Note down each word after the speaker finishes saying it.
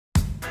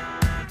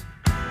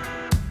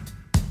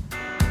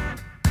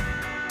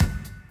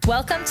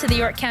Welcome to the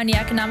York County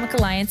Economic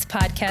Alliance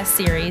podcast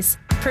series,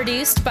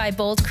 produced by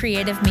Bold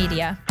Creative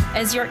Media.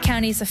 As York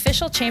County's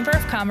official Chamber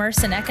of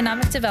Commerce and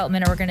Economic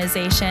Development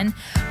organization,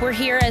 we're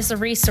here as a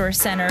resource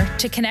center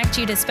to connect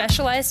you to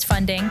specialized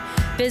funding,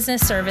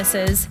 business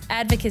services,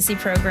 advocacy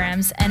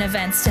programs, and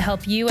events to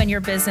help you and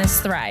your business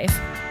thrive.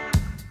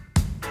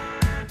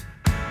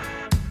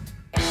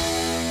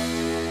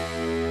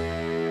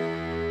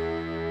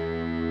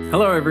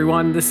 Hello,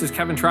 everyone. This is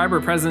Kevin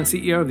Schreiber, President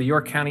and CEO of the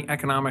York County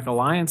Economic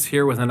Alliance,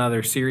 here with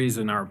another series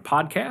in our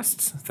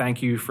podcasts.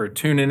 Thank you for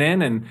tuning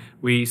in, and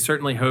we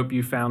certainly hope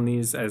you found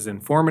these as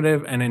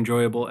informative and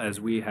enjoyable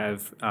as we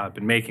have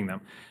been making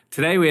them.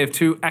 Today, we have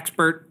two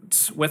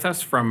experts with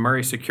us from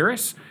Murray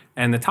Securus,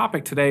 and the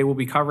topic today we'll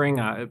be covering,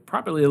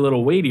 probably a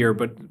little weightier,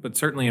 but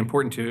certainly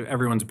important to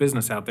everyone's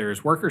business out there,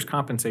 is workers'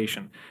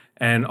 compensation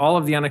and all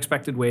of the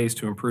unexpected ways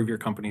to improve your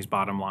company's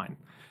bottom line.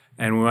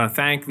 And we want to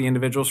thank the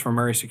individuals from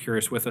Murray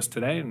Securus with us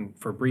today. And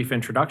for a brief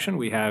introduction,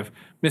 we have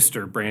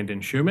Mr.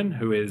 Brandon Schuman,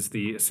 who is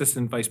the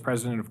Assistant Vice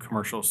President of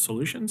Commercial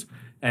Solutions,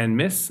 and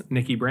Miss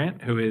Nikki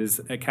Brandt, who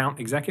is Account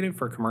Executive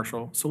for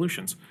Commercial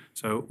Solutions.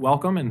 So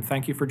welcome, and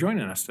thank you for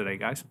joining us today,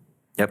 guys.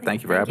 Yep,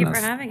 thank you for having us. Thank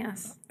you for having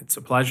us. It's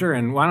a pleasure.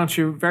 And why don't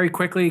you very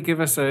quickly give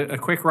us a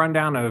quick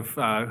rundown of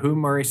who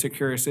Murray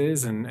Securus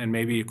is and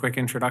maybe a quick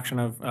introduction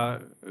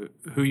of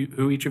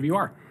who each of you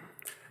are.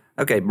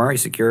 Okay, Murray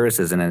Securus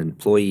is an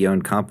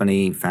employee-owned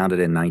company founded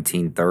in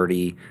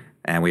 1930,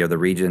 and we are the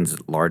region's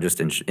largest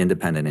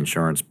independent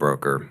insurance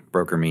broker.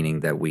 Broker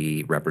meaning that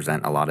we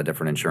represent a lot of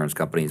different insurance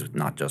companies,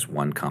 not just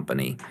one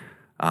company.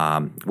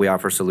 We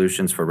offer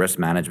solutions for risk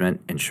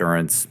management,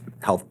 insurance,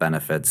 health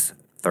benefits,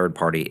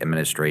 third-party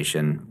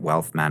administration,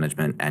 wealth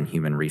management, and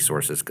human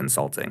resources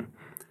consulting.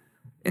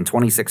 In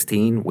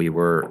 2016, we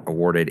were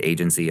awarded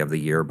Agency of the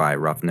Year by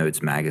Rough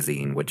Notes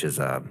Magazine, which is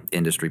an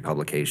industry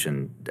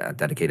publication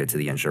dedicated to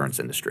the insurance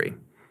industry.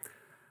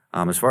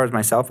 As far as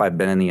myself, I've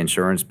been in the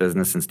insurance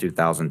business since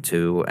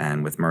 2002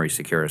 and with Murray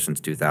Securus since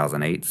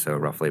 2008, so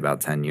roughly about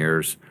 10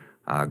 years.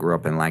 Grew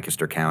up in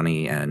Lancaster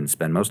County and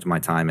spend most of my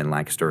time in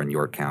Lancaster and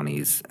York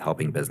counties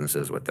helping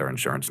businesses with their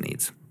insurance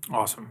needs.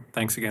 Awesome.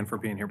 Thanks again for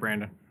being here,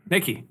 Brandon.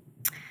 Nikki.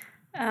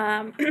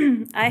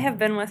 I have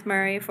been with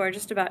Murray for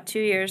just about 2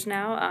 years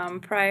now.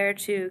 Prior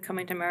to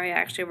coming to Murray, I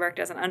actually worked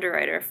as an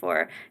underwriter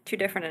for two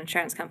different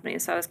insurance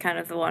companies, so I was kind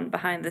of the one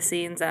behind the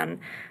scenes, and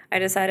I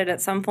decided at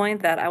some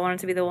point that I wanted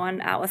to be the one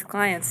out with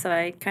clients, so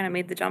I kind of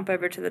made the jump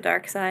over to the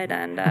dark side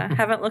and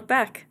haven't looked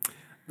back.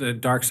 The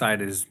dark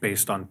side is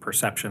based on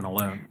perception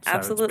alone, so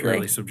Absolutely. It's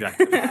purely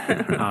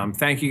subjective.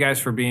 Thank you guys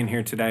for being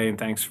here today, and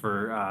thanks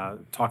for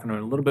talking a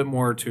little bit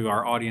more to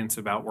our audience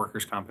about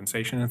workers'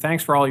 compensation, and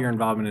thanks for all your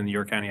involvement in the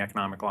York County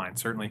Economic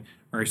Alliance. Certainly,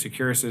 Murray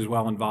Securus is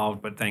well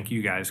involved, but thank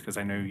you guys because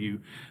I know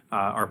you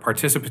are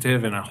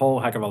participative in a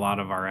whole heck of a lot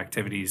of our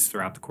activities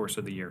throughout the course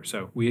of the year,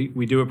 so we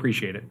do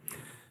appreciate it.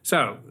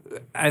 So,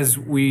 as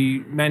we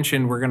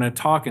mentioned, we're going to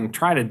talk and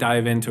try to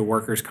dive into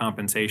workers'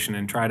 compensation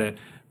and try to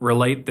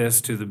relate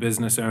this to the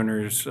business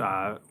owners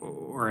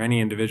or any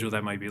individual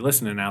that might be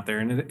listening out there.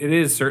 And it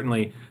is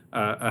certainly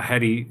a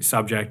heady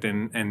subject,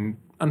 and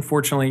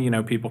unfortunately,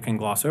 people can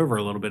gloss over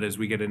a little bit as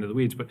we get into the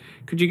weeds. But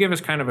could you give us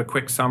kind of a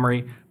quick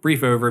summary, brief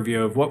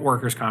overview of what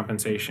workers'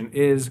 compensation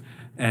is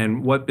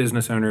and what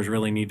business owners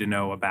really need to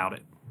know about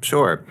it?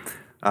 Sure.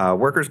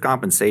 Workers'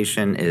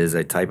 compensation is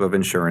a type of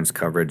insurance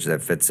coverage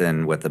that fits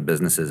in with a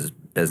business's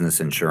business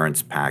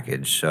insurance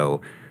package.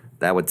 So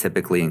that would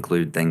typically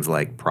include things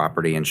like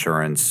property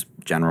insurance,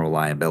 general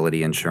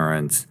liability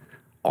insurance,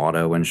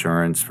 auto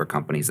insurance for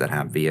companies that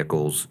have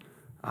vehicles,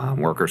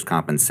 workers'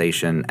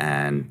 compensation,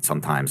 and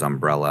sometimes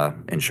umbrella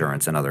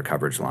insurance and other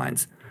coverage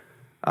lines.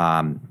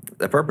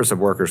 The purpose of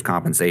workers'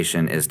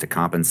 compensation is to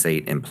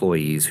compensate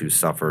employees who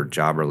suffer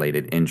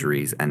job-related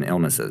injuries and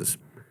illnesses.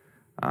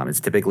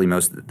 It's typically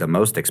the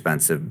most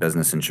expensive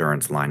business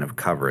insurance line of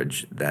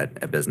coverage that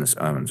a business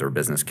owns or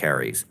business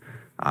carries.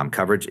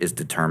 Coverage is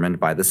determined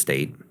by the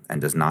state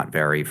and does not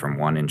vary from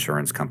one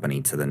insurance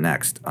company to the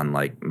next,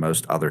 unlike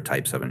most other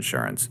types of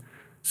insurance.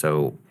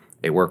 So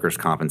a workers'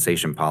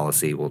 compensation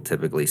policy will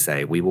typically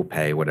say, we will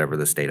pay whatever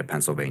the state of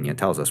Pennsylvania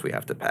tells us we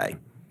have to pay,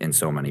 in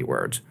so many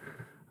words.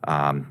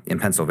 In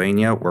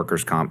Pennsylvania,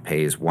 workers' comp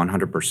pays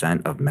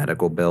 100% of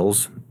medical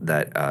bills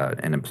that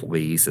an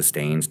employee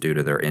sustains due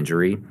to their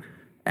injury,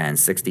 and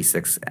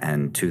 66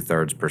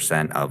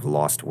 2/3% of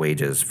lost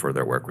wages for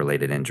their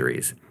work-related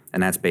injuries.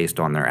 And that's based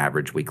on their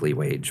average weekly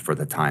wage for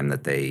the time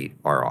that they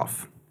are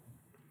off.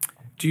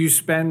 Do you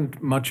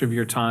spend much of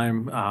your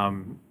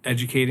time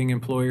educating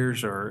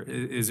employers, or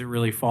is it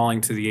really falling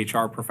to the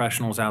HR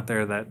professionals out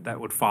there that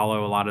would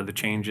follow a lot of the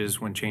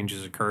changes when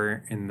changes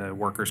occur in the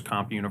workers'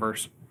 comp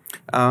universe?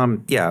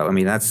 Yeah, I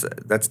mean, that's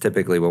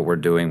typically what we're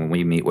doing when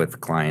we meet with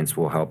clients.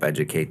 We'll help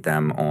educate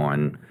them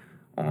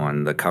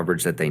on the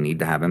coverage that they need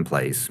to have in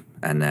place,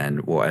 and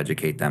then we'll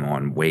educate them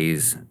on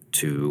ways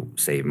to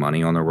save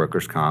money on their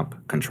workers'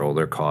 comp, control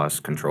their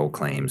costs, control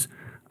claims,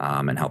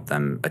 and help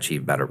them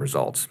achieve better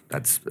results.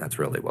 That's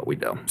really what we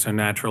do. So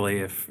naturally,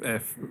 if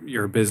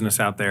you're a business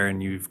out there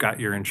and you've got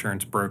your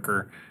insurance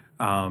broker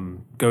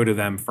go to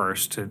them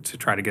first to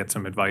try to get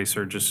some advice,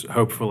 or just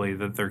hopefully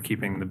that they're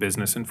keeping the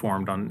business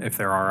informed on if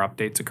there are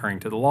updates occurring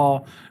to the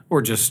law,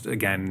 or just,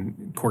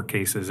 again, court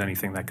cases,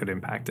 anything that could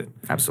impact it.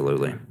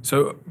 Absolutely.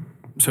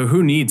 So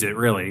who needs it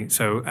really?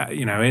 So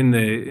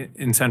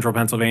in Central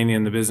Pennsylvania,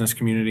 in the business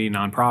community,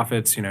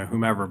 nonprofits,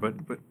 whomever, but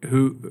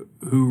who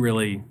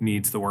really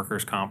needs the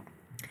workers' comp?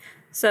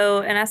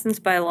 So in essence,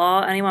 by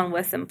law, anyone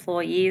with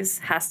employees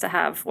has to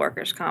have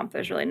workers' comp.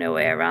 There's really no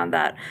way around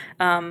that.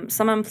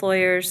 Some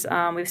employers,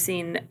 we've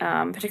seen,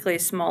 particularly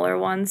smaller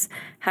ones,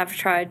 have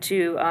tried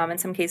to, in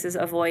some cases,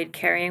 avoid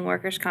carrying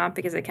workers' comp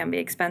because it can be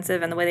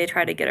expensive. And the way they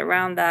try to get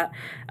around that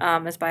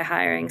is by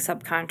hiring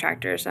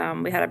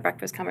subcontractors. We had a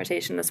breakfast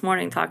conversation this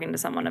morning talking to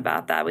someone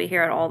about that. We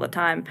hear it all the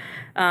time.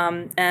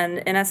 And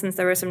in essence,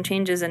 there were some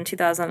changes in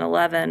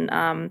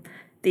 2011.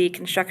 The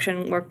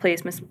Construction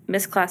Workplace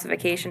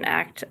Misclassification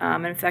Act,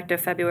 effective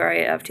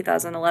February of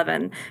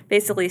 2011,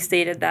 basically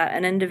stated that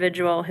an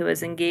individual who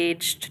is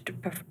engaged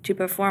to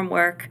perform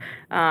work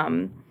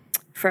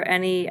for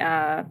any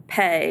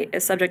pay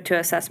is subject to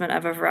assessment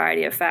of a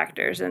variety of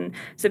factors. And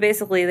so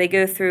basically they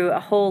go through a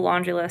whole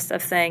laundry list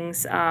of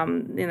things.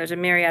 There's a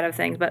myriad of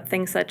things, but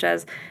things such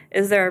as,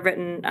 is there a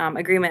written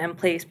agreement in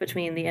place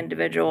between the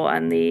individual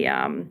and the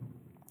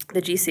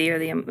GC or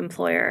the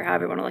employer,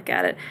 however you want to look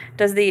at it?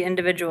 Does the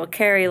individual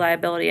carry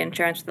liability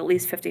insurance with at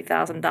least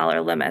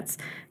 $50,000 limits?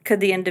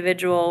 Could the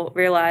individual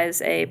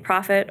realize a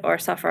profit or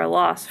suffer a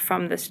loss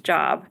from this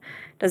job?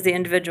 Does the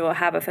individual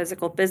have a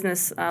physical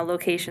business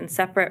location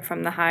separate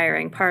from the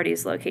hiring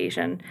party's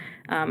location?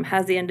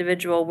 Has the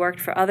individual worked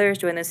for others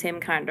doing the same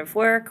kind of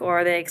work,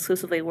 or are they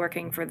exclusively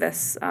working for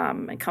this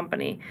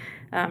company?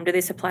 Do they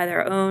supply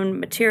their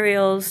own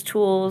materials,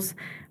 tools?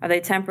 Are they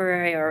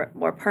temporary or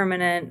more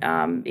permanent?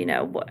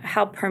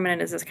 How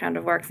permanent is this kind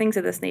of work? Things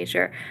of this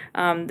nature.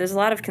 There's a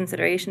lot of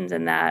considerations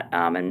in that.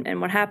 And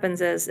what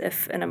happens is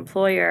if an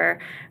employer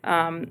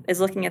is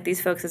looking at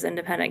these folks as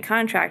independent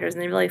contractors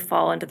and they really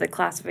fall into the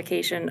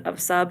classification of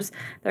subs,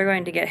 they're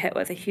going to get hit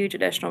with a huge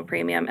additional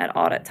premium at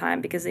audit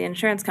time because the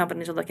insurance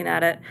companies are looking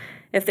at it.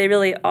 If they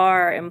really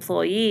are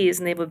employees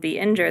and they would be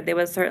injured, they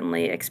would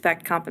certainly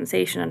expect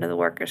compensation under the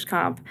workers'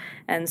 comp.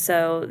 And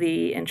so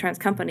the insurance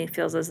company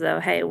feels as though,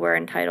 hey, we're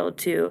entitled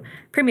to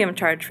premium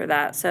charge for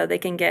that. So they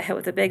can get hit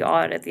with a big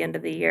audit at the end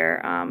of the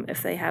year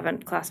if they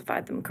haven't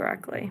classified them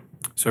correctly.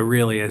 So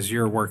really, as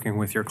you're working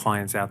with your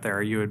clients out there,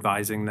 are you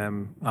advising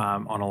them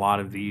on a lot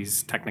of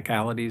these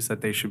technicalities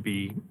that they should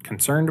be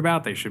concerned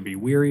about, they should be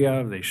weary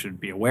of, they should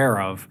be aware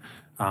of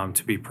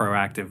to be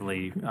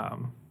proactively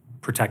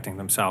protecting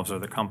themselves or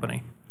the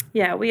company?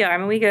 Yeah, we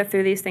are. We go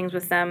through these things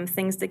with them,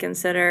 things to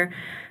consider,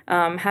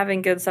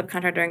 having good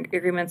subcontractor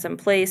agreements in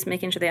place,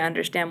 making sure they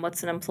understand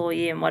what's an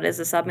employee and what is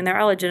a sub. There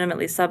are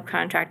legitimately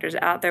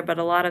subcontractors out there, but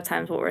a lot of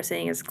times what we're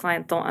seeing is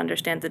clients don't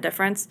understand the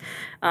difference.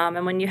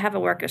 And when you have a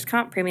workers'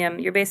 comp premium,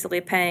 you're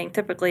basically paying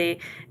typically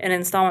an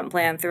installment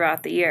plan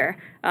throughout the year.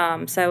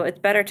 So it's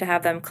better to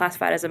have them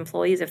classified as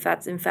employees if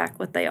that's in fact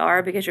what they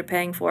are, because you're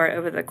paying for it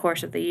over the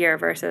course of the year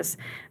versus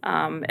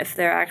if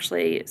they're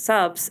actually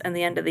subs and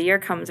the end of the year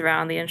comes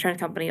around, the insurance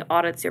company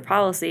audits your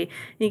policy,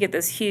 you get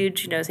this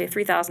huge, say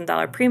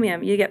 $3,000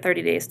 premium, you get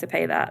 30 days to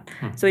pay that.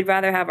 So we'd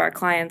rather have our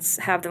clients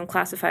have them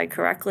classified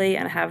correctly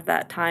and have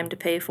that time to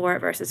pay for it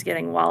versus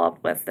getting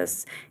walloped with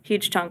this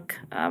huge chunk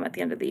at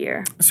the end of the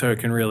year. So it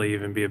can really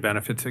even be a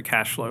benefit to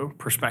cash flow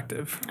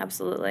perspective.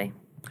 Absolutely.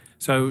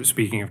 So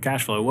speaking of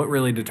cash flow, what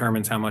really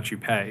determines how much you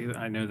pay?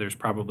 I know there's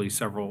probably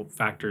several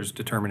factors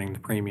determining the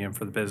premium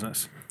for the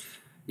business.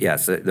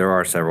 Yes, there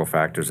are several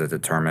factors that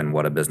determine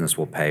what a business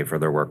will pay for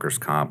their workers'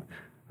 comp.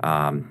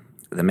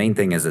 The main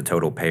thing is the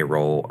total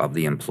payroll of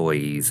the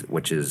employees,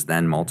 which is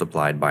then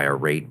multiplied by a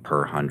rate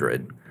per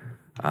 100.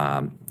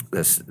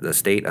 The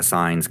state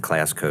assigns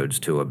class codes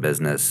to a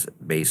business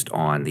based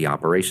on the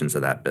operations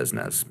of that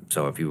business.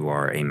 So if you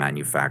are a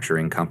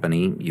manufacturing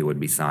company, you would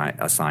be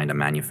assigned a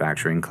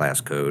manufacturing class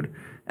code.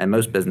 And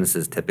most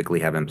businesses typically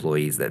have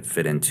employees that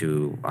fit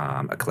into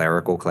a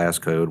clerical class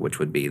code, which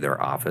would be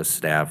their office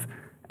staff,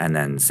 and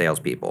then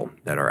salespeople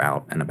that are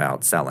out and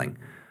about selling.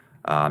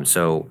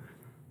 So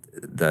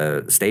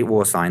the state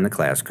will assign the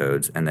class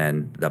codes, and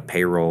then the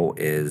payroll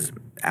is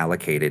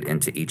allocated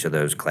into each of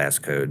those class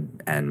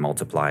code and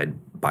multiplied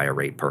by a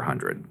rate per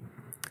 100.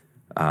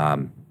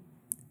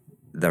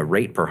 The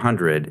rate per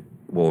 100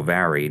 will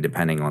vary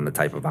depending on the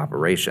type of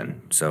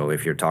operation. So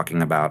if you're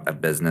talking about a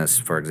business,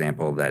 for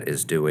example, that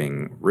is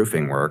doing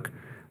roofing work,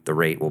 the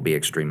rate will be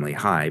extremely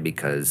high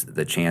because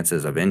the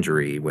chances of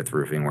injury with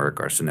roofing work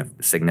are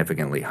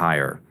significantly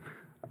higher,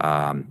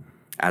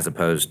 as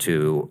opposed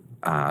to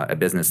a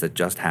business that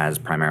just has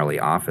primarily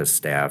office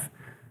staff.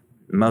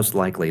 Most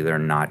likely they're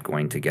not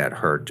going to get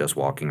hurt just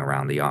walking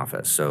around the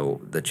office.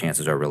 So the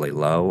chances are really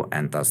low,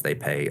 and thus they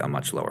pay a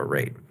much lower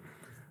rate.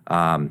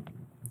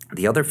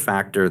 The other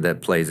factor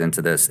that plays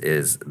into this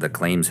is the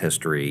claims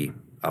history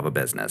of a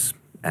business,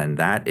 and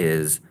that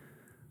is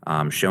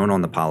shown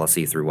on the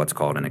policy through what's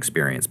called an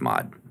experience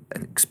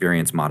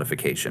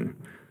modification.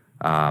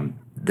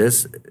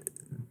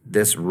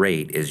 this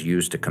rate is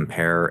used to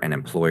compare an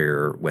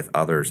employer with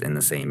others in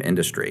the same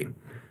industry.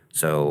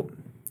 So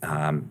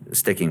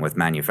sticking with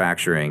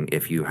manufacturing,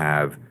 if you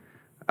have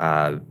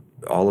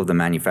all of the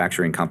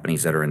manufacturing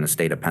companies that are in the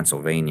state of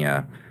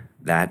Pennsylvania,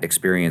 that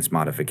experience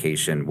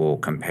modification will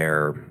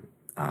compare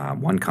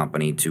one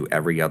company to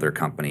every other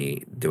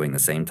company doing the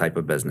same type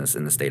of business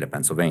in the state of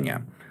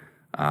Pennsylvania.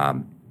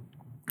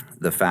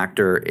 The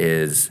factor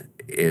is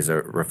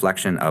a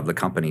reflection of the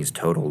company's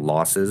total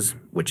losses,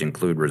 which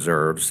include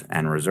reserves,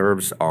 and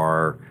reserves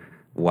are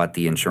what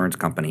the insurance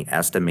company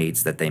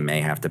estimates that they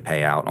may have to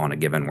pay out on a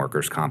given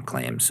workers' comp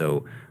claim.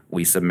 So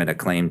we submit a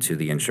claim to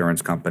the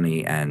insurance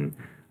company, and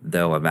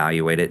they'll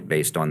evaluate it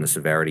based on the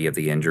severity of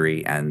the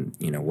injury and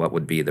what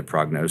would be the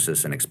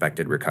prognosis and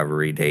expected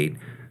recovery date,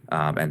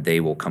 and they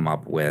will come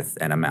up with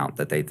an amount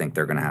that they think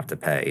they're going to have to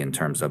pay in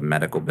terms of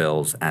medical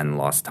bills and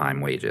lost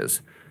time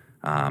wages.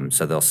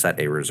 So they'll set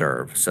a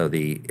reserve. So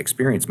the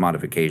experience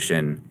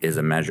modification is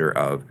a measure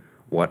of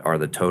what are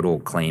the total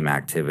claim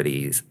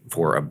activities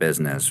for a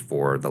business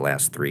for the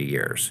last 3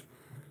 years.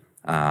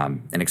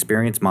 An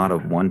experience mod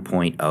of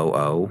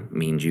 1.00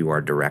 means you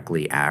are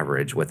directly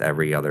average with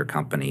every other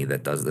company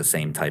that does the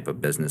same type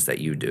of business that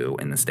you do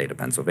in the state of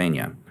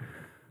Pennsylvania.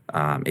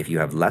 If you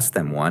have less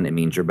than 1, it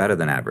means you're better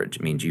than average.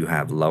 It means you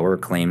have lower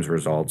claims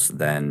results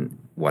than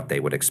what they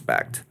would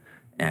expect.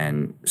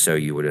 And so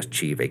you would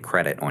achieve a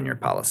credit on your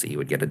policy. You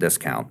would get a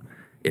discount.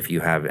 If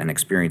you have an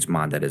experience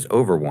mod that is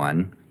over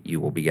 1, you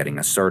will be getting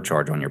a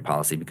surcharge on your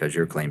policy because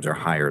your claims are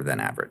higher than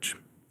average.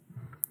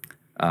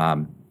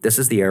 This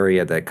is the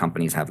area that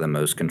companies have the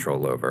most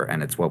control over,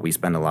 and it's what we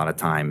spend a lot of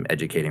time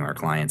educating our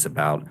clients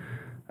about,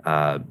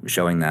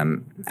 showing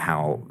them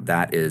how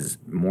that is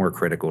more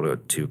critical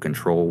to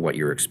control what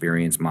your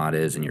experience mod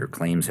is and your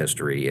claims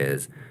history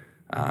is,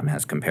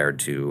 as compared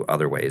to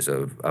other ways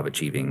of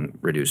achieving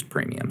reduced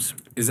premiums.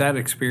 Is that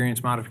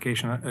experience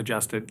modification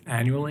adjusted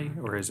annually,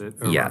 or is it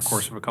over Yes. a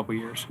course of a couple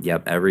years?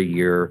 Yep, every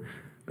year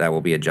that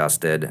will be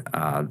adjusted.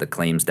 The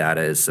claims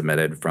data is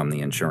submitted from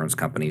the insurance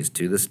companies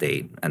to the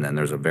state, and then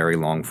there's a very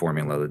long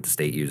formula that the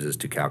state uses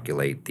to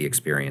calculate the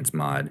experience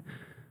mod.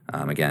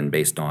 Again,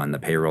 based on the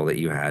payroll that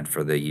you had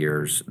for the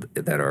years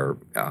that are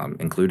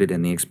included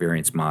in the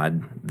experience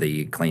mod,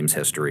 the claims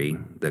history,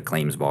 the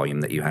claims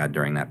volume that you had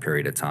during that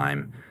period of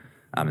time.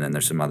 And then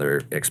there's some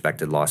other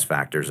expected loss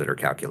factors that are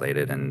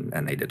calculated,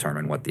 and they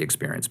determine what the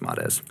experience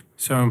mod is.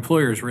 So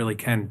employers really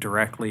can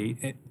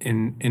directly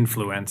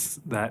influence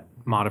that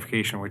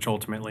modification, which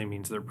ultimately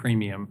means their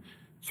premium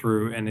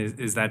through, and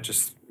is that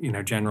just,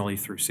 generally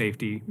through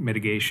safety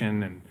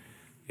mitigation and,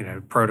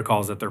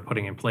 protocols that they're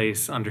putting in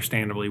place?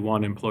 Understandably,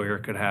 one employer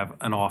could have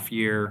an off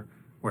year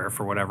where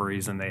for whatever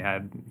reason they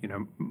had,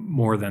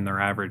 more than their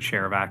average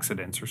share of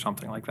accidents or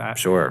something like that.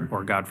 Sure.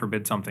 Or God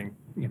forbid something,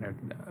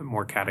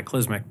 more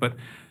cataclysmic. But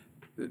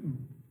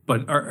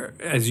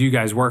as you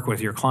guys work with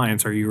your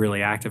clients, are you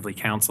really actively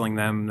counseling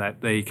them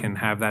that they can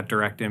have that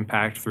direct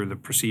impact through the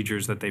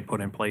procedures that they put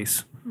in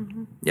place?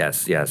 Mm-hmm.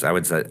 Yes. I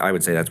would say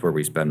that's where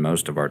we spend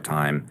most of our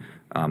time,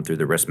 through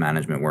the risk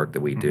management work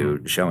that we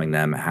do, showing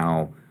them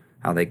how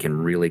they can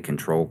really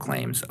control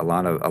claims. A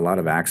lot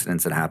of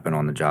accidents that happen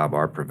on the job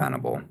are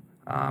preventable.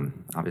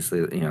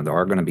 Obviously, there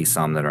are going to be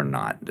some that are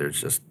not.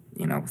 There's just,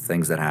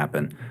 things that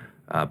happen.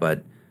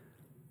 But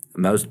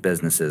most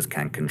businesses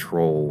can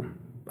control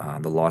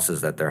the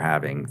losses that they're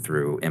having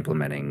through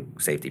implementing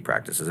safety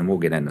practices. And we'll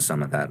get into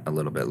some of that a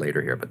little bit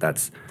later here. But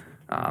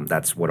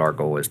that's what our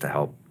goal is, to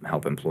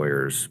help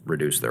employers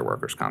reduce their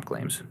workers' comp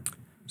claims.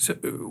 So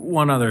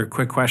one other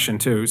quick question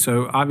too.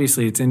 So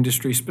obviously it's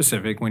industry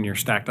specific when you're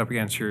stacked up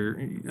against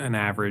an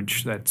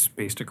average that's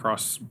based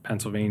across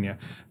Pennsylvania.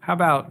 How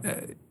about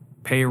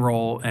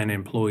payroll and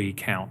employee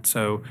count?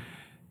 So,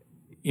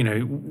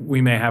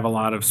 we may have a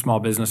lot of small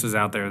businesses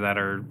out there that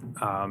are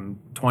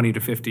 20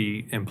 to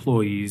 50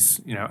 employees,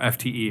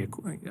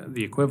 FTE,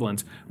 the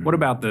equivalents. What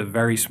about the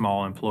very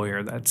small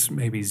employer that's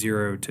maybe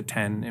 0 to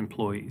 10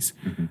 employees?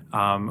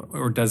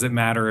 Or does it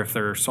matter if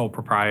they're sole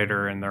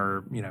proprietor and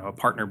they're, a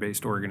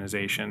partner-based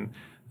organization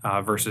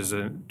versus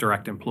a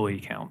direct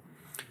employee count?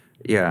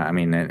 Yeah, I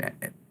mean,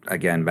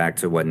 again, back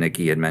to what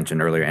Nikki had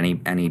mentioned earlier,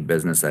 any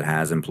business that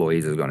has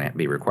employees is going to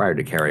be required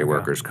to carry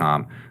workers'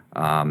 comp.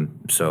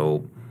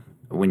 So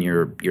when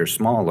you're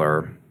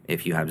smaller,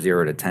 if you have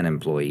 0 to 10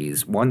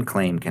 employees, one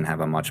claim can have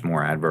a much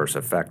more adverse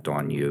effect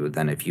on you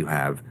than if you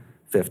have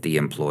 50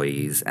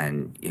 employees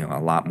and a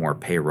lot more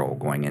payroll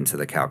going into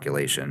the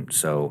calculation.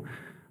 So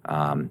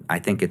I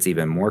think it's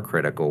even more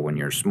critical when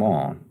you're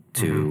small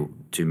to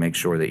make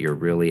sure that you're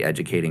really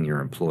educating your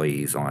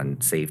employees on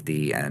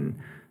safety and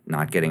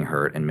not getting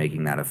hurt, and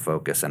making that a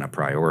focus and a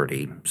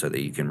priority so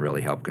that you can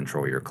really help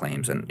control your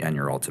claims and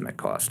your ultimate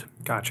cost.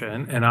 Gotcha.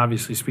 And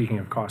obviously, speaking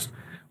of cost,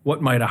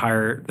 what might a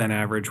higher than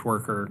average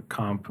worker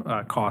comp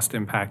cost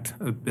impact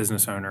a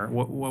business owner?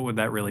 What would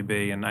that really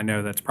be? And I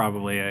know that's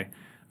probably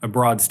a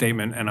broad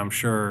statement, and I'm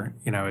sure,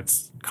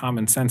 it's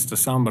common sense to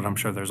some, but I'm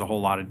sure there's a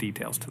whole lot of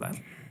details to that.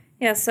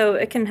 Yeah, so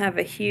it can have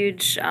a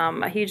huge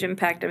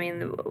impact. I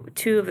mean,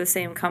 two of the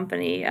same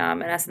company,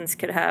 in essence,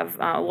 could have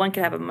one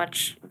could have a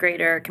much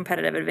greater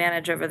competitive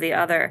advantage over the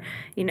other.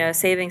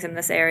 Savings in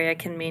this area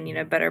can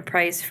mean better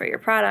price for your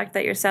product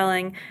that you're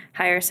selling,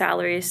 higher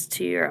salaries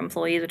to your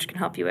employees, which can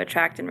help you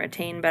attract and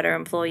retain better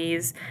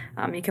employees.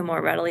 You can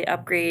more readily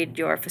upgrade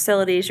your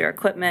facilities, your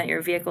equipment,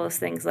 your vehicles,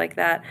 things like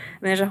that. I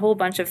mean, there's a whole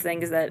bunch of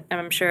things that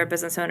I'm sure a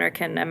business owner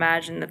can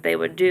imagine that they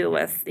would do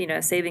with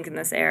savings in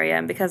this area,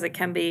 and because it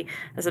can be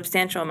a substantial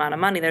amount of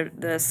money,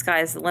 the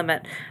sky's the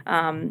limit.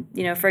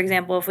 For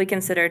example, if we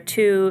consider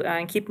two,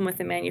 and keeping with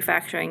the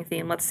manufacturing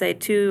theme, let's say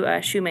two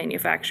shoe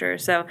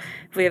manufacturers. So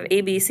if we have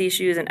ABC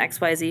shoes and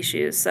XYZ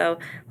shoes, so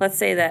let's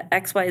say that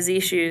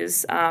XYZ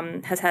shoes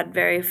has had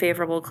very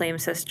favorable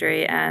claims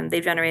history, and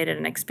they've generated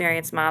an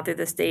experience mod through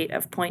the state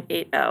of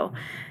 0.80. And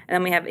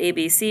then we have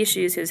ABC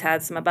shoes, who's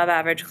had some above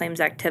average claims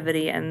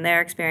activity, and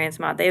their experience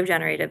mod they've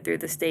generated through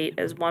the state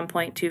is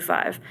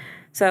 1.25.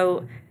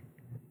 So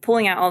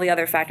pulling out all the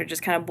other factors,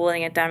 just kind of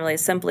boiling it down really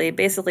simply,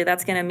 basically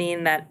that's going to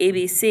mean that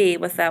ABC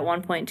with that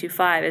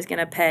 1.25 is going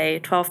to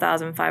pay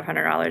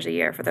 $12,500 a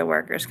year for their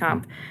workers'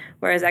 comp,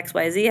 whereas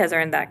XYZ has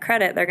earned that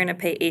credit, they're going to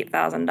pay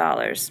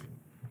 $8,000.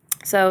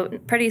 So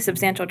pretty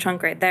substantial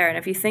chunk right there. And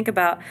if you think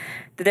about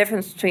the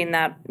difference between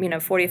that,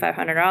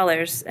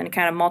 $4,500 and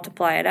kind of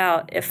multiply it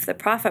out, if the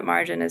profit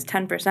margin is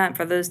 10%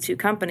 for those two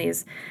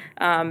companies,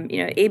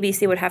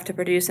 ABC would have to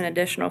produce an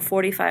additional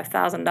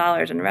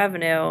 $45,000 in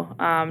revenue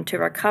to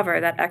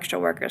recover that extra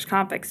workers'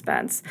 comp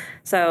expense.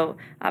 So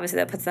obviously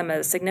that puts them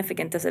at a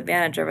significant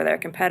disadvantage over their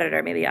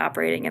competitor, maybe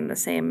operating in the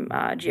same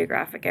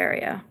geographic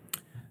area.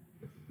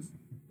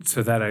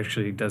 So that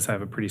actually does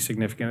have a pretty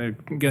significant,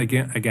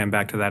 again,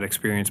 back to that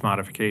experience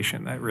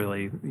modification, that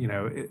really,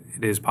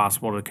 it is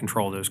possible to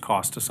control those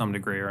costs to some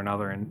degree or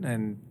another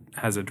and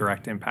has a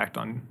direct impact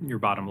on your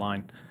bottom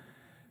line.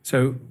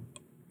 So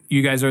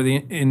you guys are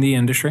in the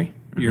industry.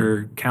 Mm-hmm.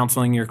 You're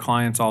counseling your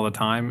clients all the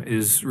time.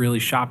 Is really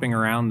shopping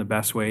around the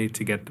best way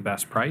to get the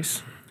best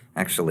price?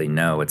 Actually,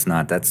 no, it's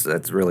not.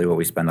 That's really what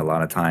we spend a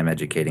lot of time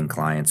educating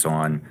clients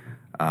on.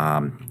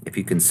 If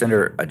you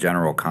consider a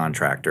general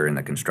contractor in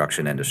the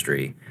construction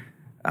industry,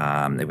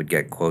 they would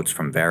get quotes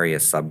from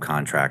various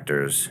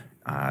subcontractors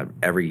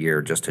every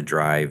year just to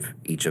drive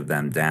each of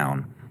them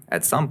down.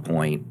 At some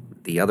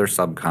point, the other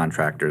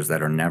subcontractors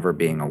that are never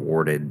being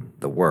awarded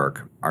the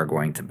work are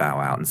going to bow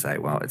out and say,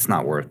 well, it's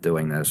not worth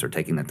doing this or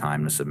taking the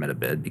time to submit a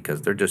bid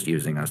because they're just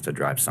using us to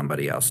drive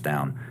somebody else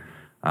down.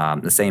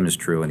 The same is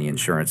true in the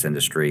insurance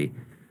industry.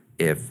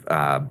 If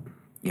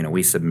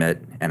we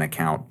submit an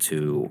account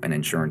to an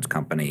insurance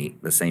company,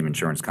 the same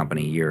insurance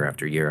company year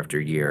after year after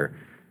year,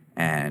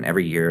 and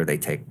every year they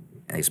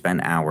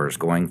spend hours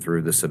going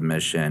through the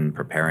submission,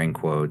 preparing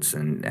quotes,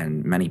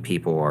 and many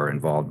people are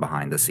involved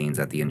behind the scenes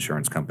at the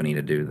insurance company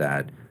to do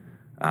that.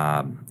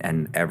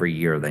 And every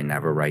year they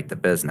never write the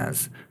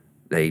business.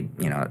 They,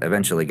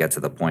 eventually get to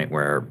the point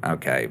where,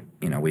 okay,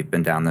 we've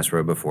been down this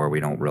road before. We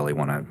don't really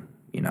want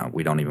to,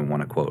 we don't even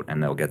want to quote,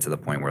 and they'll get to the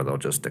point where they'll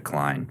just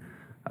decline.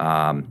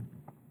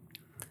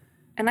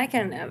 And I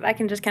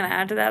can just kind of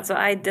add to that. So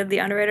I did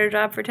the underwriter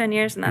job for 10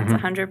 years, and that's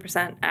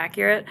 100%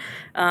 accurate.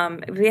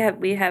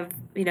 We have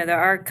there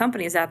are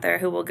companies out there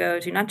who will go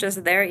to not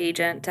just their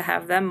agent to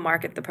have them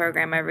market the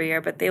program every year,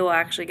 but they will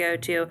actually go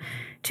to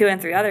 2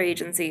 and 3 other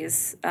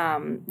agencies,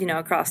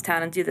 across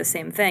town and do the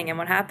same thing. And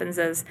what happens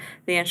is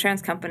the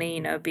insurance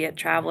company, be it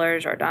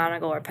Travelers or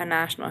Donegal or Penn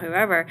National,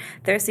 whoever,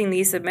 they're seeing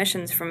these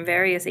submissions from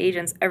various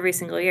agents every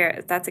single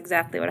year. That's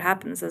exactly what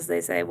happens is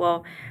they say,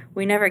 well,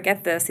 we never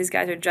get this. These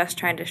guys are just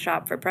trying to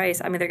shop for price.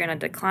 I'm either going to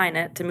decline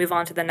it to move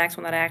on to the next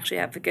one that I actually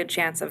have a good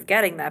chance of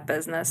getting that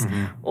business,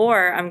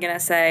 or I'm going to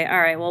say, all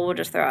right, well, we'll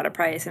just throw out a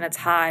price, and it's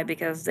high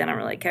because they don't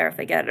really care if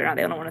they get it or not.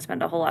 They don't want to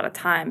spend a whole lot of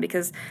time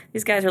because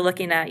these guys are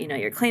looking at,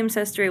 your claims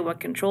history, what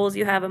controls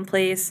you have in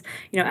place,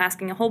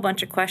 asking a whole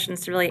bunch of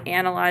questions to really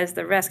analyze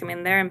the risk. I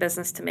mean, they're in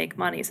business to make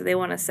money, so they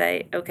want to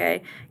say,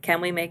 okay,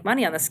 can we make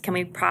money on this? Can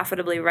we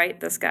profitably write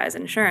this guy's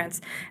insurance?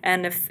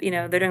 And if,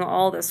 they're doing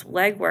all this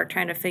legwork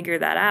trying to figure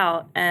that out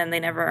and they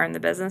never earn the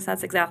business,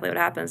 that's exactly what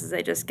happens is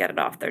they just get it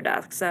off their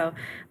desk. So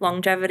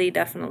longevity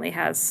definitely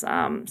has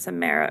some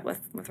merit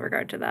with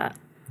regard to that.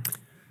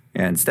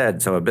 Yeah,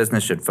 instead, so a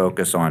business should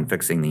focus on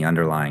fixing the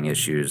underlying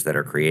issues that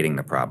are creating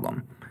the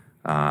problem.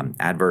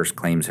 Adverse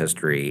claims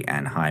history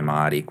and high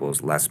mod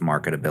equals less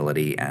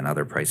marketability and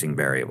other pricing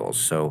variables.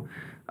 So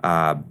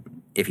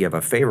if you have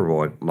a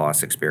favorable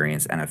loss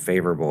experience and a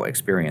favorable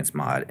experience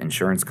mod,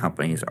 insurance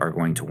companies are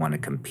going to want to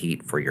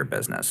compete for your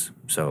business.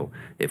 So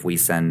if we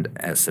send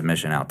a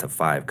submission out to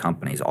 5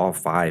 companies, all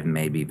 5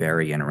 may be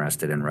very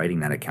interested in writing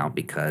that account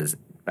because,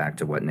 back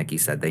to what Nikki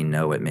said, they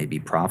know it may be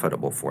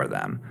profitable for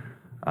them.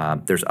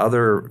 There's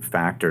other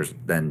factors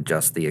than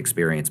just the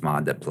experience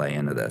mod that play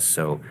into this.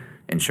 So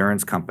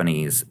insurance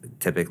companies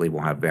typically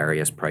will have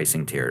various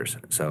pricing tiers.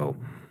 So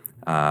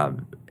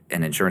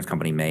an insurance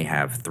company may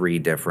have 3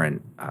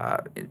 different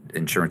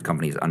insurance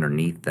companies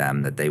underneath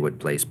them that they would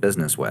place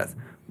business with.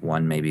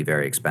 One may be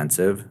very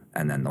expensive,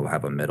 and then they'll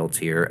have a middle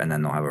tier, and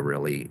then they'll have a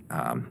really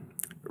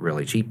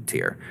really cheap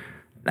tier.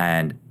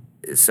 And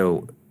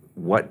so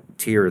what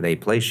tier they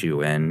place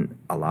you in,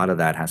 a lot of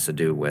that has to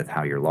do with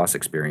how your loss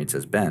experience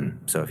has been.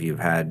 So if you've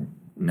had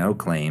no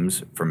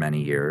claims for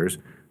many years,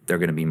 they're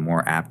going to be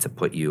more apt to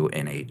put you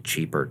in a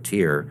cheaper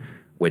tier,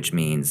 which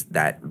means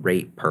that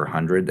rate per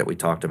 100 that we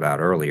talked about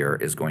earlier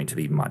is going to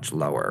be much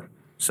lower.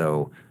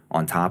 So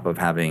on top of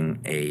having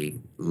a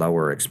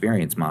lower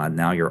experience mod,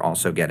 now you're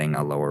also getting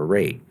a lower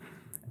rate.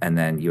 And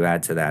then you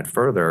add to that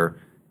further,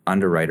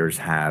 underwriters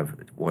have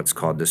what's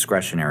called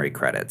discretionary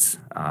credits.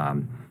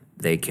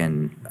 They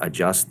can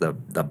adjust the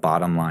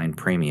bottom line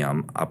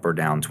premium up or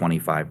down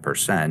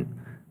 25%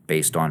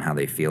 based on how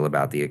they feel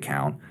about the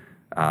account.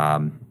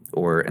 And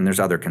there's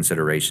other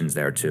considerations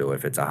there too.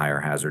 If it's a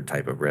higher hazard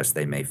type of risk,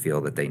 they may feel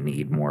that they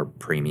need more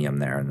premium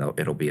there, and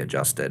it'll be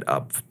adjusted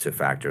up to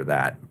factor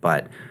that.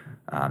 But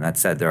that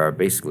said, there are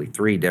basically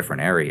 3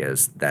 different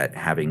areas that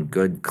having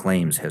good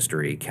claims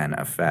history can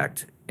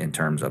affect in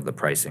terms of the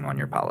pricing on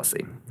your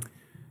policy.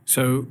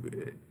 So,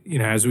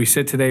 as we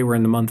sit today, we're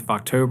in the month of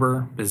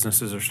October.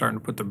 Businesses are starting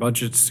to put their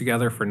budgets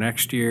together for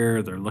next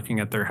year. They're looking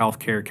at their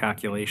healthcare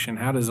calculation.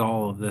 How does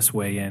all of this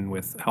weigh in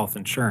with health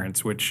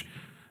insurance, which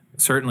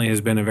certainly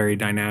has been a very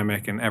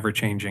dynamic and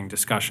ever-changing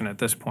discussion at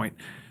this point?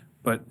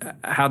 But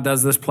how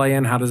does this play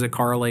in? How does it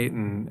correlate?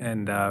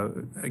 And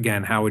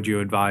again, how would you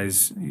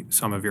advise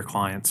some of your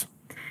clients?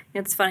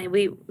 It's funny.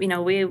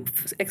 We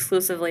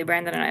exclusively,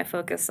 Brandon and I,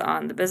 focus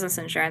on the business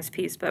insurance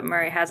piece, but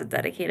Murray has a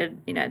dedicated,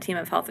 team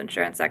of health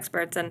insurance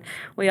experts, and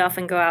we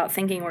often go out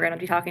thinking we're going to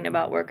be talking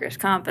about workers'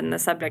 comp, and the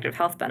subject of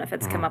health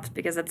benefits come up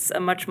because it's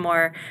a much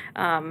more,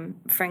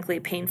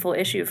 frankly, painful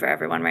issue for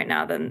everyone right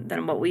now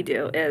than what we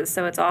do is.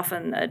 So it's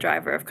often a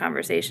driver of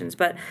conversations,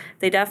 but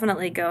they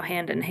definitely go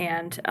hand in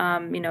hand.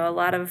 A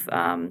lot of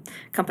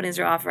companies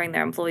are offering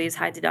their employees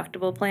high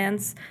deductible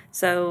plans,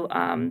 so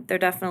there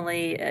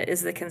definitely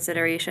is the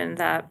consideration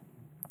that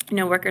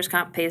workers'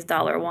 comp pays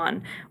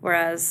 $1,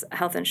 whereas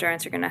health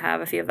insurance, you're going to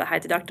have, if you have the high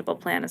deductible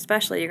plan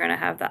especially, you're going to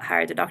have that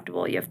higher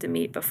deductible you have to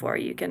meet before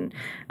you can,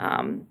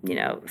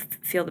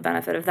 feel the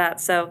benefit of that.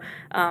 So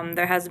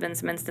there has been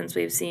some instance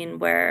we've seen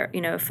where,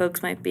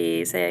 folks might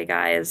be, say a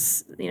guy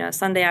is,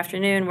 Sunday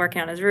afternoon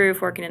working on his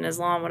roof, working in his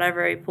lawn,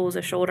 whatever, he pulls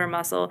a shoulder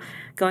muscle,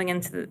 going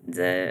into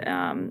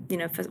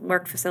the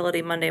work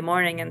facility Monday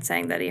morning and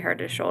saying that he hurt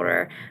his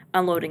shoulder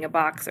unloading a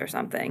box or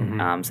something.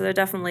 So there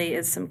definitely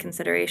is some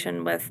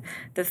consideration with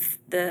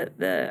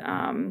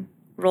the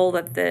role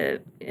that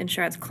the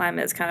insurance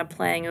climate is kind of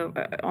playing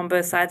on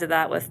both sides of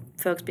that, with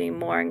folks being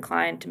more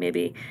inclined to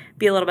maybe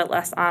be a little bit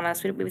less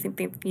honest. We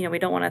think we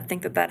don't want to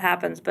think that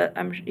happens, but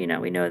we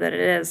know that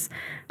it is.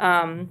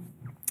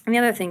 And the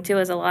other thing, too,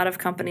 is a lot of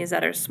companies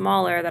that are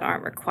smaller that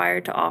aren't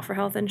required to offer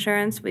health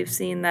insurance, we've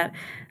seen that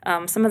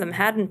some of them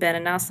hadn't been,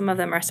 and now some of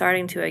them are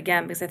starting to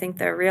again, because I think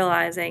they're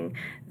realizing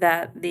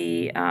that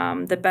the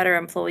better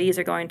employees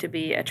are going to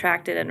be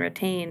attracted and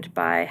retained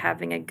by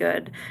having a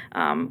good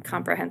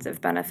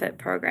comprehensive benefit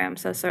program.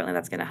 So certainly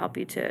that's going to help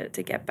you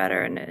to get better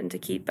and to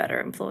keep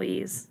better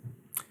employees.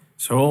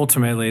 So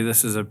ultimately,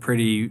 this is a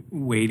pretty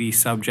weighty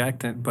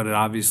subject, but it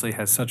obviously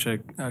has such a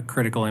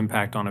critical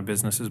impact on a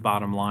business's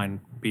bottom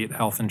line, be it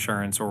health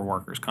insurance or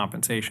workers'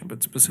 compensation.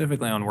 But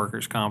specifically on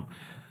workers' comp,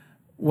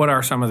 what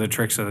are some of the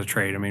tricks of the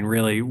trade? I mean,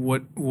 really,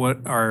 what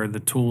are the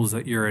tools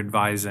that you're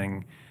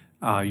advising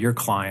your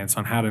clients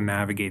on how to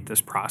navigate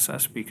this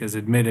process? Because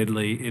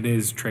admittedly, it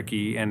is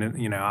tricky,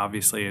 and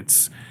obviously,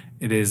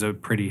 it is a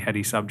pretty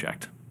heady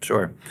subject.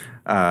 Sure.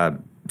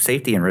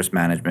 Safety and risk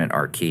management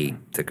are key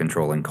to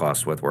controlling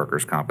costs with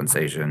workers'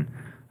 compensation.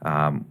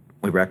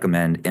 We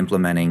recommend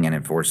implementing and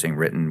enforcing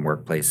written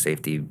workplace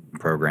safety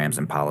programs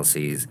and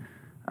policies.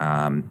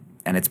 And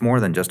it's more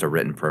than just a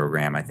written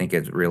program. I think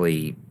it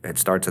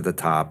starts at the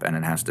top, and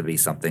it has to be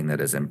something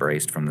that is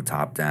embraced from the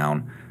top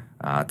down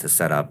to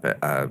set up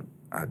a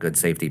good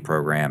safety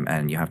program.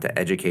 And you have to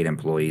educate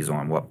employees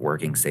on what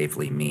working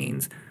safely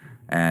means.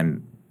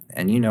 And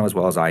as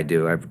well as I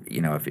do,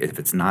 if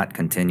it's not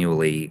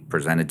continually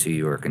presented to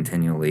you or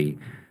continually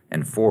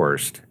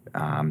enforced,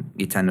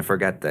 you tend to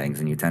forget things,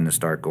 and you tend to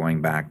start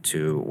going back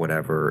to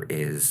whatever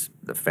is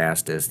the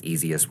fastest,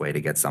 easiest way to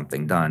get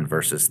something done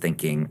versus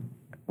thinking,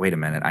 wait a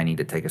minute, I need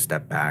to take a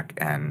step back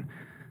and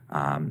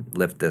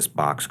lift this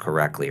box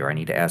correctly, or I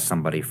need to ask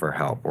somebody for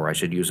help, or I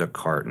should use a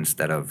cart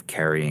instead of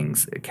carrying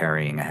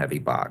a heavy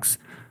box.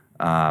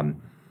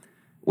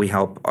 We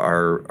help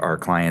our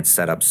clients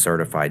set up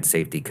certified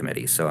safety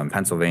committees. So in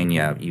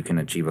Pennsylvania, you can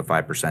achieve a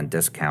 5%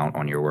 discount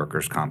on your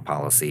workers' comp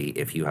policy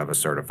if you have a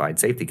certified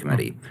safety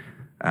committee.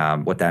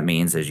 What that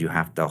means is you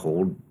have to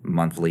hold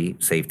monthly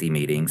safety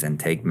meetings and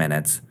take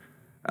minutes.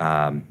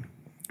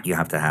 You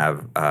have to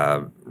have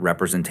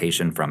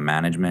representation from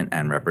management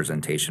and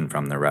representation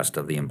from the rest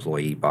of the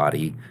employee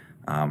body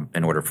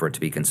in order for it to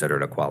be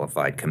considered a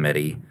qualified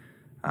committee.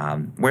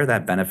 Where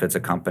that benefits a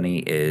company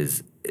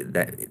is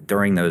that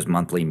during those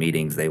monthly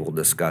meetings, they will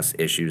discuss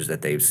issues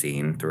that they've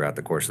seen throughout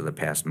the course of the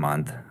past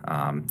month,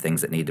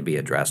 things that need to be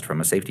addressed from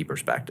a safety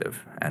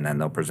perspective. And then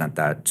they'll present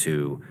that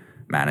to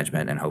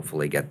management and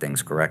hopefully get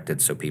things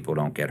corrected so people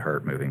don't get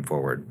hurt moving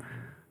forward.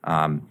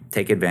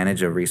 Take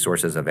advantage of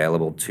resources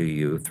available to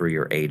you through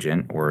your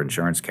agent or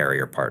insurance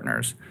carrier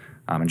partners.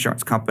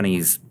 Insurance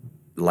companies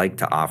like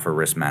to offer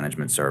risk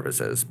management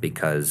services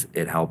because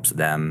it helps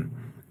them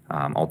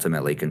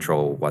ultimately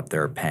control what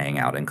they're paying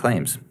out in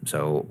claims.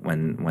 So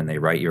when they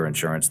write your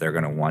insurance, they're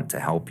going to want to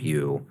help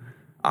you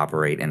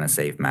operate in a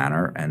safe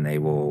manner, and they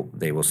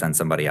will send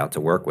somebody out to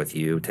work with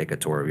you, take a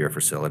tour of your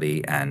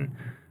facility, and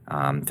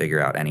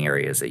figure out any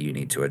areas that you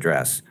need to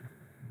address.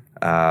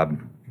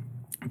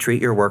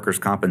 Treat your workers'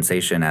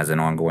 compensation as an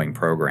ongoing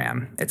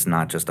program. It's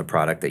not just a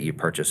product that you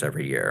purchase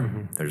every year.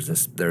 Mm-hmm.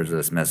 There's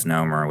this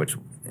misnomer which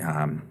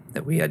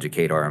that we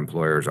educate our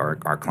employers,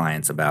 our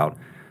clients about,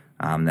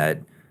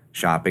 that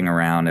shopping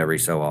around every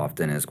so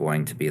often is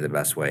going to be the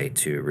best way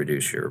to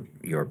reduce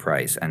your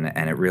price, and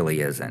it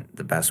really isn't.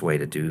 The best way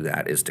to do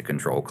that is to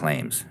control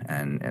claims,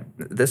 and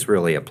this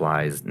really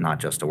applies not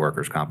just to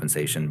workers'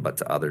 compensation but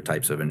to other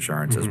types of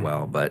insurance as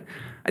well. But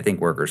I think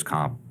workers'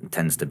 comp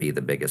tends to be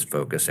the biggest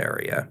focus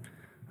area.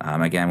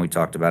 Again, we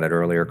talked about it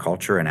earlier.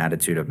 Culture and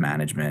attitude of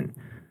management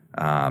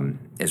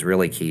is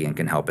really key and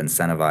can help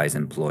incentivize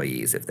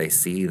employees. If they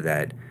see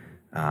that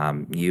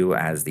you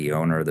as the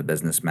owner, the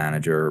business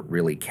manager,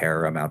 really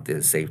care about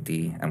the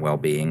safety and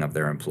well-being of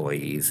their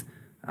employees,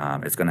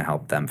 it's going to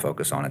help them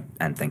focus on it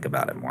and think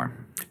about it more.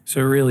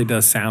 So it really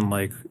does sound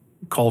like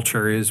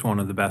culture is one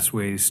of the best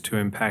ways to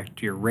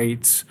impact your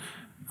rates,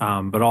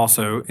 but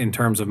also in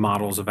terms of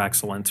models of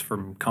excellence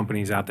from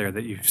companies out there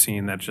that you've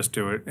seen that just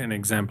do an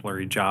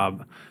exemplary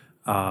job.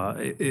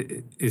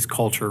 Is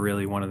culture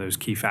really one of those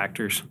key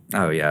factors?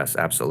 Oh yes,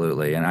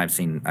 absolutely. And I've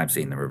seen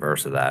the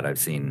reverse of that. I've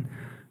seen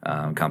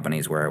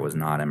companies where it was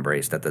not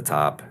embraced at the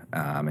top,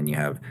 and you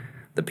have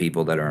the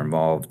people that are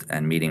involved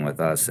and meeting with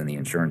us in the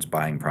insurance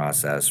buying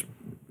process.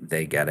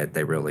 They get it,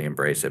 they really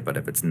embrace it. But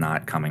if it's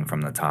not coming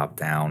from the top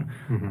down,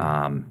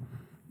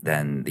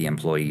 then the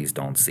employees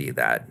don't see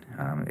that.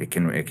 It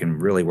can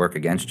really work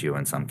against you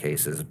in some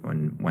cases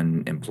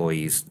when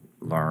employees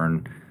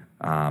learn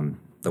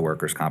the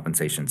workers'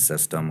 compensation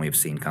system. We've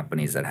seen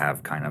companies that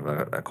have kind of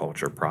a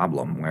culture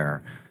problem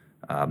where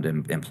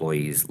the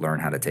employees learn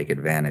how to take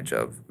advantage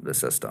of the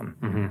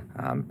system.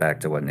 Back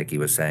to what Nikki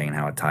was saying,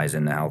 how it ties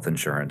into health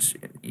insurance,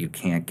 you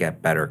can't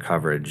get better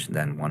coverage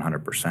than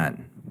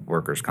 100%.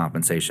 Workers'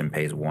 compensation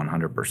pays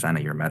 100%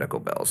 of your medical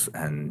bills,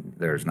 and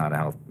there's not a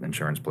health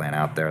insurance plan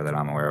out there that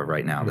I'm aware of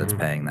right now that's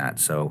paying that.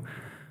 So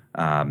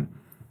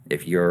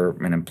if you're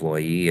an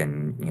employee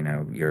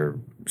and you're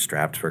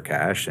strapped for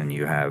cash and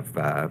you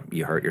have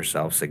you hurt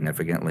yourself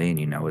significantly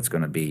and it's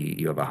going to be,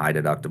 you have a high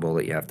deductible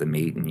that you have to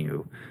meet, and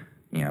you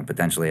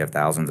potentially have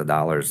thousands of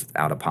dollars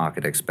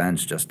out-of-pocket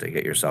expense just to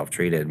get yourself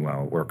treated,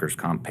 well, workers'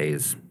 comp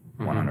pays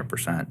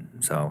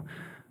 100%. So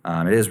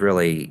it is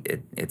really,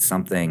 it's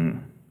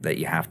something that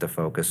you have to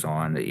focus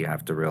on, that you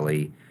have to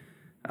really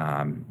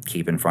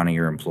keep in front of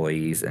your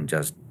employees and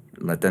just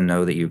let them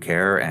know that you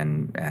care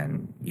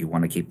and you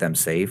want to keep them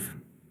safe.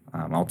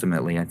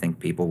 Ultimately, I think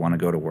people want to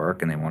go to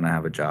work and they want to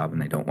have a job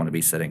and they don't want to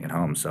be sitting at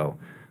home. So,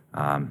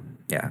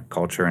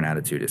 culture and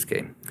attitude is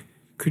key.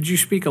 Could you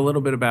speak a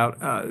little bit about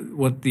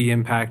what the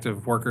impact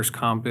of workers'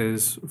 comp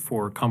is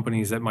for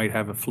companies that might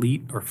have a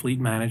fleet or fleet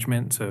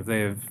management? So if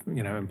they have,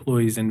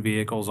 employees in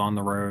vehicles on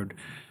the road,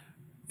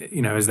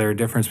 is there a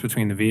difference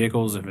between the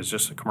vehicles? If it's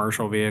just a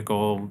commercial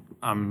vehicle,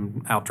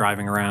 I'm out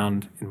driving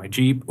around in my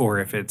Jeep, or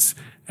if it's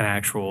an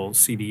actual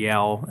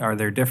CDL, are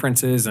there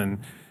differences? And,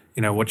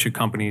 what should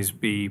companies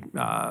be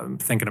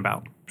thinking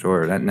about?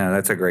 Sure.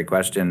 That's a great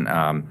question.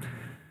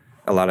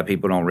 A lot of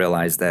people don't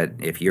realize that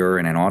if you're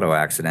in an auto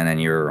accident and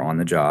you're on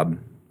the job,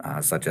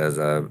 such as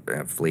a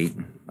fleet,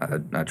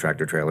 a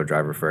tractor-trailer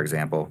driver, for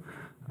example,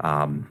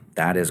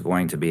 that is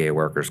going to be a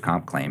workers'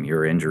 comp claim.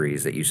 Your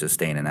injuries that you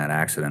sustain in that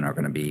accident are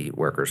going to be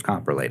workers'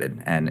 comp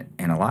related, and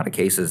in a lot of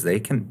cases, they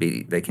can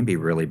be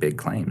really big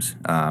claims.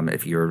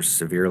 If you're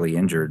severely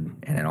injured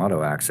in an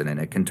auto accident,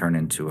 it can turn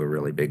into a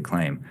really big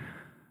claim.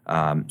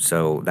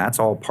 So that's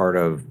all part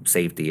of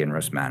safety and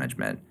risk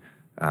management.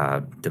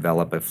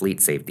 Develop a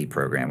fleet safety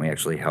program. We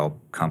actually help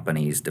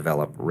companies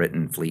develop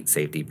written fleet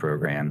safety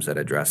programs that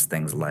address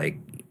things like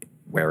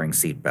wearing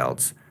seat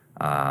belts,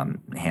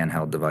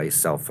 handheld device,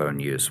 cell phone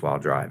use while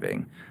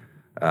driving,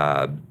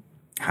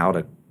 how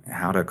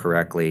to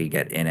correctly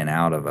get in and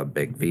out of a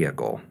big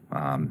vehicle,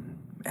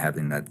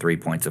 having that 3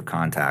 points of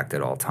contact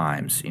at all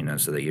times,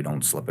 so that you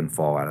don't slip and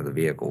fall out of the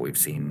vehicle. We've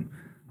seen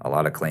a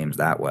lot of claims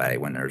that way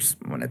when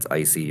it's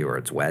icy or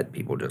it's wet,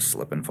 people just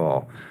slip and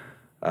fall.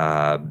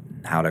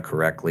 How to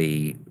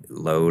correctly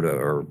load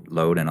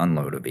and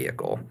unload a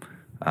vehicle.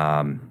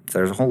 So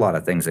there's a whole lot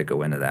of things that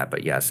go into that.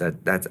 But yes,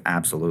 that's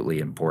absolutely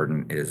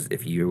important. Is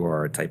if you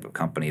are a type of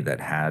company that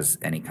has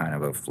any kind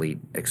of a fleet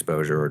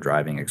exposure or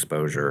driving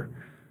exposure,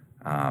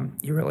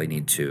 you really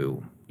need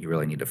to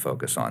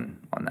focus on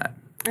that.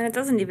 And it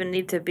doesn't even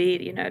need to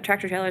be,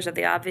 tractor trailers are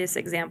the obvious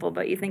example,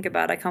 but you think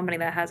about a company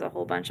that has a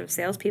whole bunch of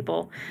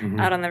salespeople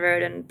out on the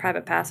road in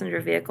private passenger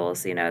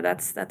vehicles,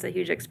 that's a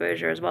huge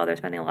exposure as well. They're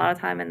spending a lot of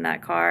time in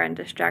that car, and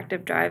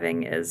distracted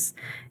driving is,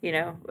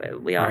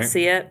 we all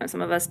see it.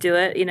 Some of us do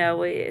it.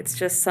 It's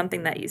just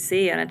something that you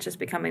see, and it's just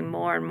becoming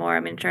more and more. I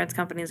mean, insurance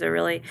companies are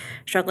really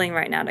struggling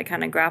right now to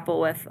kind of grapple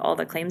with all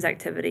the claims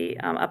activity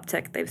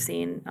uptick they've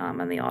seen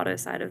on the auto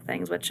side of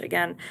things, which,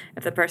 again,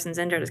 if the person's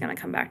injured, is going to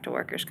come back to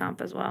workers'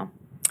 comp as well.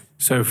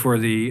 So for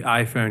the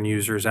iPhone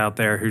users out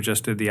there who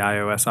just did the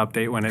iOS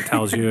update, when it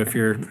tells you if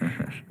you're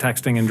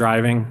texting and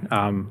driving,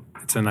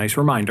 it's a nice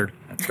reminder.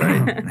 That's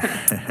right.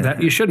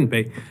 That you shouldn't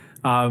be.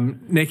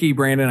 Nikki,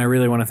 Brandon, I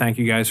really want to thank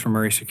you guys from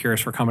Murray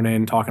Securus for coming in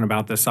and talking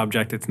about this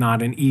subject. It's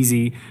not an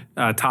easy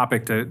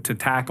topic to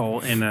tackle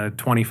in a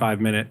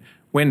 25-minute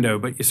window,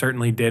 but you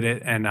certainly did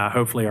it, and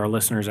hopefully our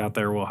listeners out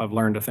there will have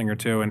learned a thing or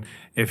two. And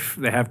if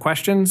they have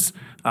questions,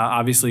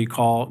 obviously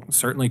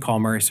certainly call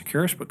Murray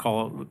Securus, but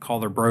call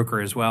their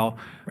broker as well.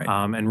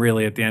 Right. And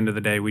really, at the end of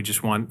the day, we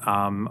just want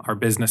our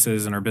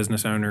businesses and our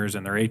business owners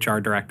and their HR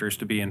directors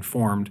to be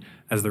informed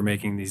as they're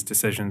making these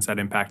decisions that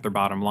impact their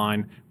bottom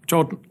line, which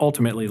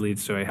ultimately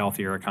leads to a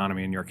healthier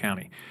economy in your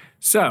county.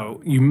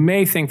 So you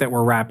may think that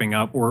we're wrapping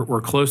up. We're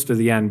close to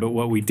the end, but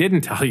what we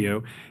didn't tell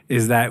you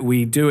is that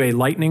we do a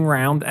lightning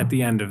round at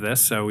the end of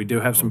this. So we do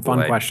have some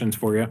fun questions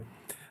for you.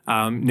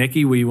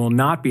 Nikki, we will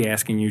not be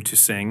asking you to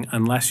sing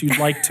unless you'd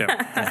like to.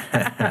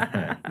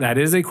 That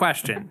is a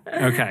question.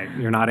 Okay,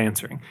 you're not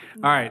answering.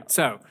 All right,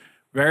 so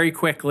very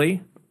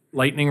quickly,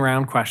 lightning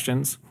round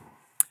questions.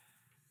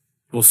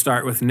 We'll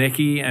start with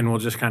Nikki, and we'll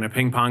just kind of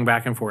ping pong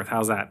back and forth.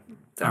 How's that?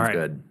 Sounds All right.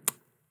 good.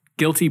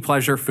 Guilty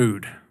pleasure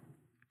food.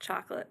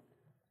 Chocolate.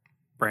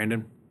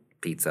 Brandon?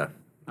 Pizza.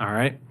 All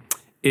right.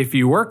 If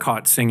you were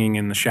caught singing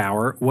in the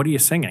shower, what are you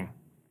singing?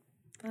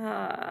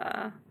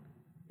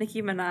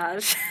 Nicki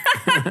Minaj.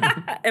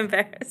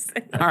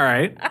 Embarrassing. All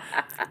right.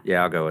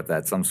 Yeah, I'll go with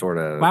that. Some sort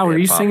of Wow, are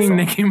you hip-hop singing song.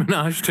 Nicki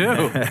Minaj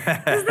too?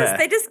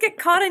 They just get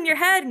caught in your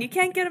head and you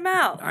can't get them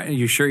out. Are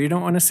you sure you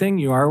don't want to sing?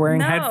 You are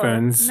wearing No,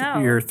 headphones. no.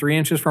 You're 3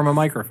 inches from a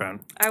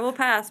microphone. I will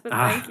pass, but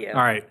thank you.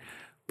 All right.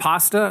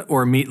 Pasta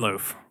or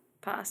meatloaf?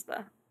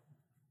 Pasta.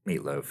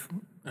 Meatloaf.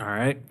 All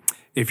right.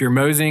 If you're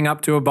moseying up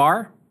to a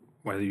bar,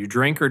 whether you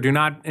drink or do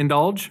not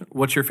indulge,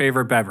 what's your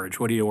favorite beverage?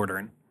 What are you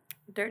ordering?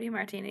 Dirty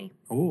martini.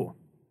 Ooh.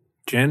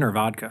 Gin or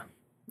vodka?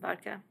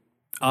 Vodka.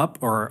 Up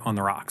or on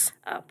the rocks?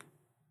 Up.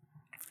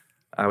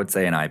 I would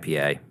say an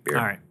IPA beer.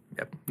 All right.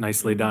 Yep.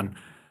 Nicely done.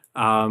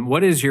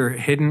 What is your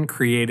hidden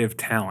creative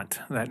talent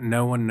that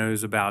no one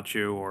knows about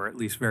you, or at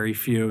least very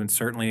few, and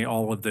certainly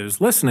all of those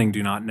listening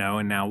do not know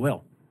and now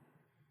will?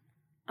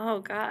 Oh,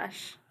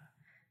 gosh.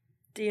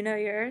 Do you know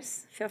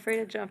yours? Feel free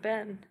to jump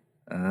in.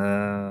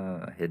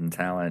 Hidden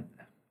talent.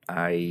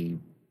 I,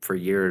 for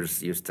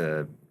years, used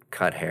to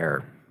cut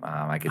hair.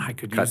 I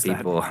could cut use that.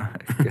 people.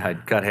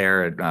 I'd cut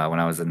hair when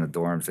I was in the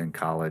dorms in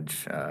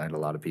college. I had a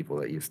lot of people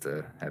that used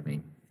to have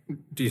me.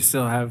 Do you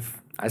still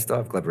have... I still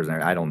have clippers in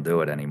there. I don't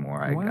do it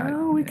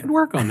anymore. we could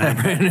work on that,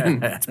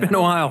 Brandon. It's been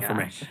a while for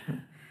me.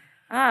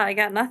 I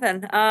got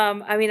nothing.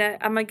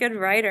 I'm a good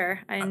writer.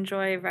 I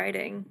enjoy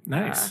writing.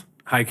 Nice.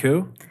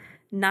 Haiku?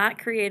 Not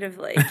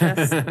creatively,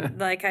 just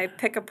like I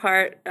pick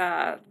apart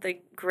the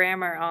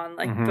grammar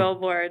on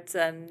billboards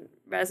and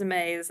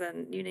resumes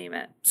and you name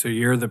it. So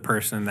you're the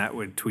person that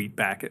would tweet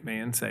back at me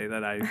and say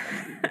that I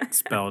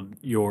spelled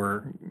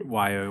your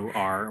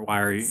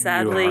Y-O-R,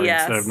 Sadly, Y-O-U-R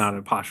yes. instead of not an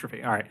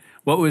apostrophe. All right.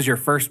 What was your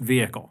first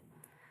vehicle?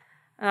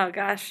 Oh,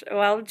 gosh.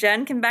 Well,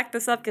 Jen can back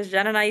this up because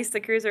Jen and I used to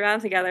cruise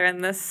around together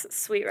in this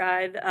sweet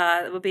ride.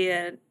 It would be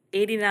an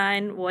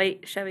 89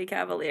 white Chevy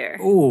Cavalier.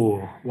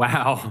 Ooh,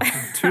 wow.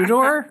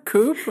 Two-door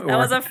coupe? That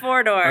was a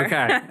 4-door.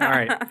 Okay, all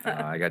right.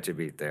 I got you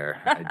beat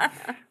there.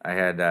 I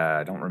had,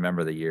 I don't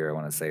remember the year, I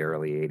want to say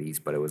early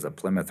 80s, but it was a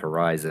Plymouth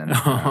Horizon,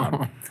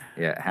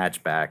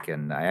 hatchback,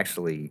 and I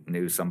actually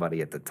knew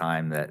somebody at the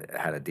time that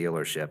had a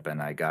dealership, and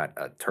I got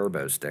a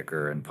turbo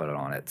sticker and put it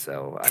on it,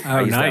 so I used to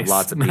have nice,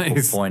 lots of people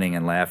nice. pointing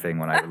and laughing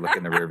when I would look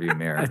in the rearview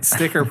mirror. That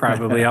sticker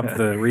probably up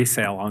the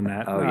resale on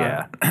that. Oh,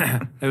 yeah.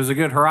 It was a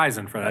good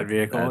Horizon for that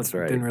vehicle. That's It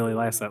right. didn't really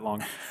last that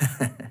long.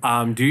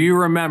 Do you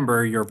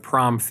remember your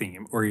prom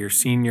theme or your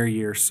senior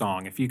year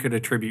song? If you could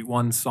attribute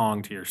one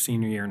song to your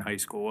senior year in high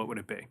school, what would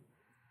it be?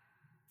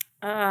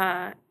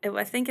 I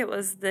think it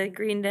was the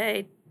Green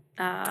Day.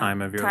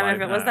 Time of your Time life.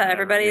 of it. Was that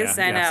everybody's?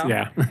 Yeah, I yes, know.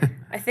 Yeah.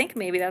 I think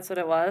maybe that's what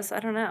it was. I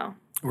don't know.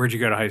 Where'd you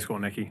go to high school,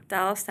 Nikki?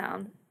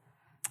 Dallastown.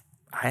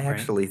 I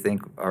actually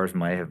think ours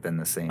might have been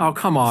the same. Oh,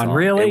 come on, song.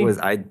 really? It was,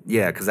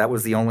 because that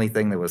was the only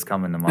thing that was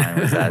coming to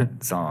mind was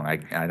that song. I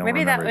don't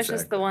Maybe that remember was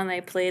just the one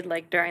they played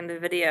like during the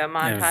video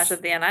montage Yes.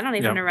 at the end. I don't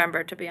even Yep.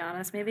 remember, to be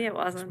honest. Maybe it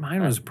wasn't.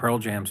 Mine was Pearl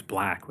Jam's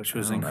Black, which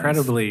was nice.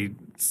 incredibly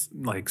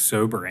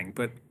sobering,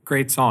 but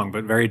great song,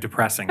 but very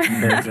depressing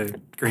compared to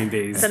Green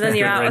Day's. sending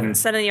you out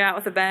Riddance.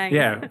 with a bang.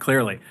 Yeah,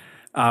 clearly.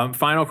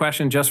 Final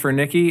question just for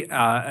Nikki.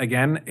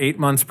 Again, 8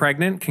 months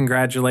pregnant.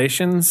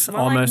 Congratulations. More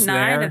like Almost 9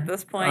 there. at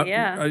this point,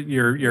 yeah.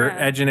 You're Yeah.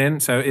 edging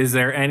in. So is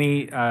there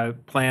any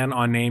plan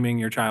on naming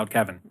your child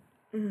Kevin?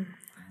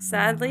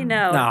 Sadly,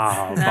 no. Oh,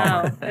 bummer.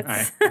 No.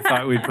 I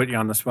thought we'd put you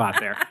on the spot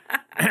there.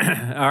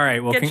 All right.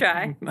 Well, Good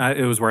try.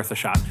 It was worth a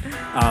shot.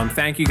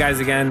 Thank you guys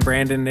again.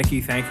 Brandon,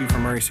 Nikki, thank you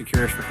from Murray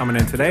Securus for coming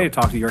in today to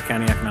talk to York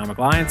County Economic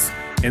Alliance.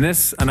 In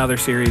this, another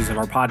series of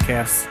our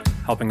podcasts,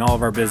 helping all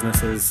of our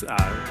businesses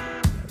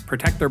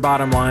protect their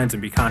bottom lines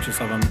and be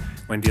conscious of them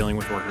when dealing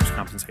with workers'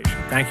 compensation.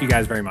 Thank you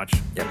guys very much.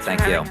 Yep, Thanks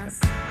thank for you. having us.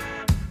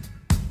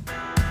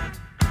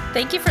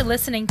 Thank you for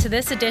listening to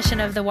this edition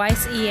of the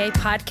YCEA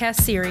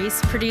podcast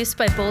series produced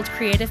by Bold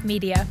Creative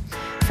Media.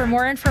 For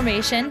more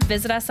information,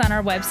 visit us on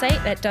our website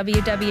at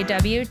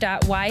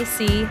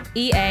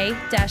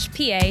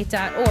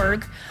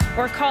www.ycea-pa.org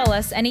or call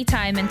us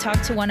anytime and talk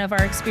to one of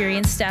our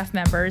experienced staff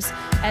members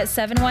at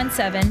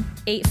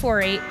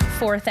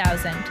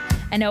 717-848-4000.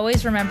 And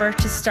always remember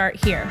to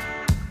start here.